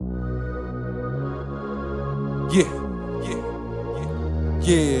Yeah,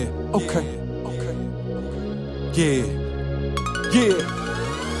 okay, yeah,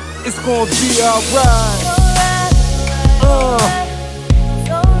 it's gonna be alright.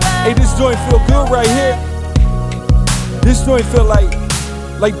 Hey, this joint feel good right here. This joint feel like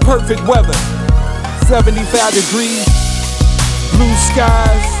perfect weather. 75 degrees, blue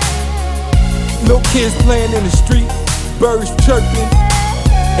skies, little kids playing in the street, birds chirping.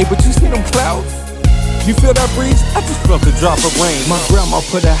 Hey, but you see them clouds? You feel that breeze? I just felt a drop of rain. My grandma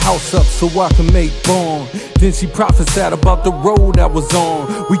put a house up so I can make bond. Then she prophesied about the road I was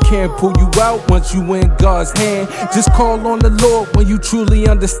on. We can't pull you out once you in God's hand. Just call on the Lord when you truly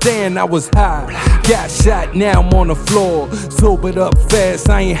understand. I was high, got shot, now I'm on the floor. Sobered up fast,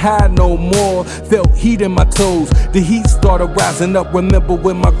 I ain't high no more. Felt heat in my toes, the heat started rising up. Remember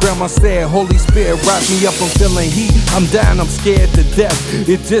when my grandma said, Holy Spirit, rise me up, I'm feeling heat. I'm dying, I'm scared to death.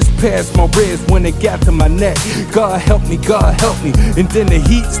 It just passed my ribs when it got to my neck. God help me, and then the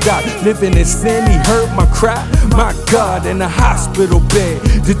heat stopped. Living in sin, he heard my cry. My God, in a hospital bed,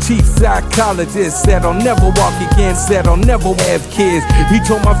 the chief psychologist said I'll never walk again, said I'll never have kids. He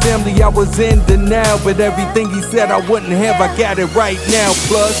told my family I was in denial, but everything he said I wouldn't have, I got it right now.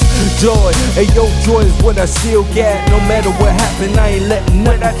 Plus joy, hey yo, joy is what I still got. No matter what happened, I ain't letting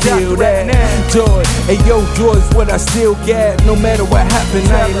nothing kill that. Joy, hey yo, joy is what I still got. No matter what happened,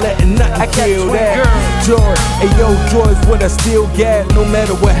 I ain't letting nothing kill that. Joy, hey yo, joy is what I still got. No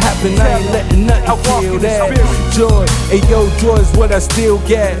matter what happened, I ain't letting nothing kill that. Joy, hey yo, joy is what I still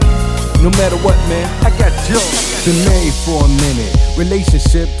got. No matter what, man, I got joy. Been married for a minute,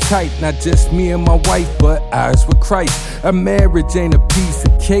 relationship tight, not just me and my wife, but ours with Christ. Our marriage ain't a piece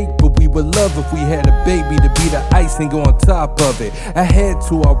of cake, but we would love if we had a baby to be the icing on top of it. I had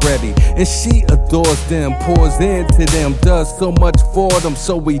to already, and she adores them, pours into them, does so much for them.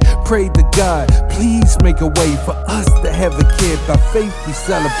 So we prayed to God, please make a way for us to have a kid. By faith we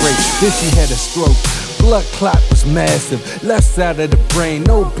celebrate. Then she had a stroke. Blood clot was massive, left side of the brain,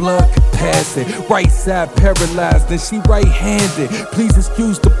 no blood could pass it. Right side paralyzed, and she right-handed. Please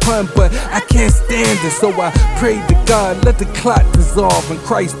excuse the pun, but I can't stand it. So I prayed to God, let the clot dissolve and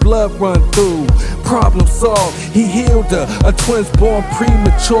Christ's blood run through. Problem solved, he healed her, a twins born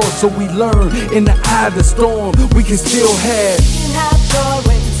premature. So we learned, in the eye of the storm, we can still have. We can have joy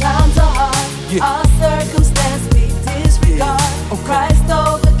when times are hard. Our circumstance we disregard. Christ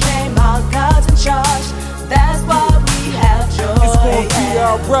overcame, our God's in charge. That's why we have joy. It's gonna be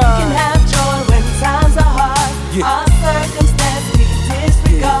alright. We can have joy when times are hard. Our circumstance we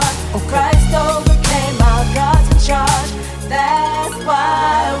disregard. Christ overcame, our God's in charge. That's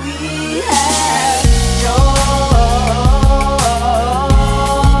why we have joy.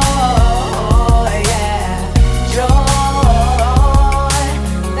 Yeah, joy.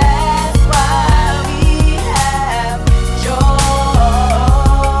 That's why we have joy.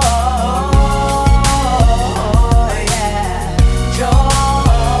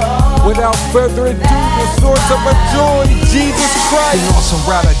 Without further ado, the source of our joy, Jesus Christ. Been on some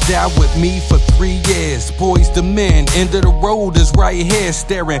ride or die with me for 3 years. Boys to men, end of the road is right here,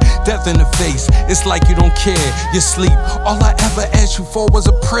 staring death in the face. It's like you don't care, you sleep. All I ever asked you for was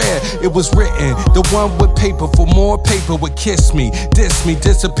a prayer. It was written, the one with paper for more paper would kiss me, diss me,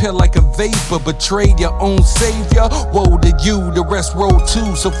 disappear like a vapor. Betray your own savior, woe to you, the rest roll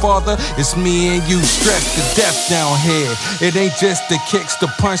too. So Father, it's me and you, stressed to death down here. It ain't just the kicks, the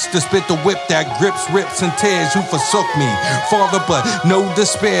punch, the spit, the whip that grips, rips and tears. You forsook me, Father, but no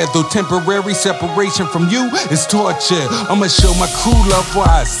despair. Though temporary separation from you is torture, I'ma show my crew love before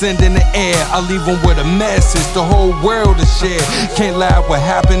I ascend in the air. I leave them with a message the whole world to share. Can't lie, what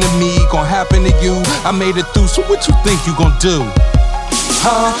happened to me gon' happen to you. I made it through, so what you think you gon' do?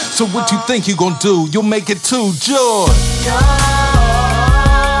 Huh? So what you think you gon' do? You'll make it too, joy.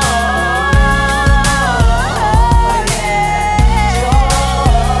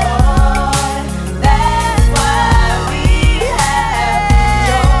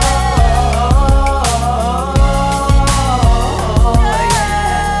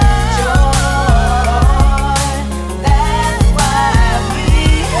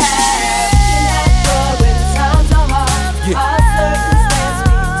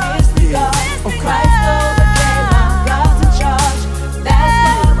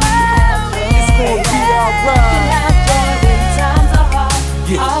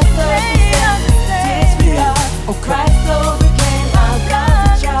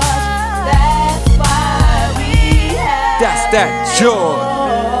 That's that joy.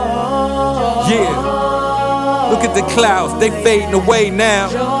 Yeah. Look at the clouds, they fading away now.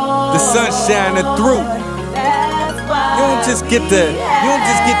 The sun's shining through. You don't just get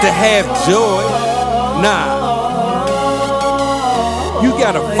to have joy. Nah. You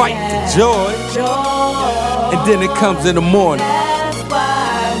gotta fight for joy. And then it comes in the morning. That's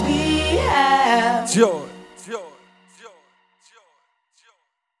why we have joy.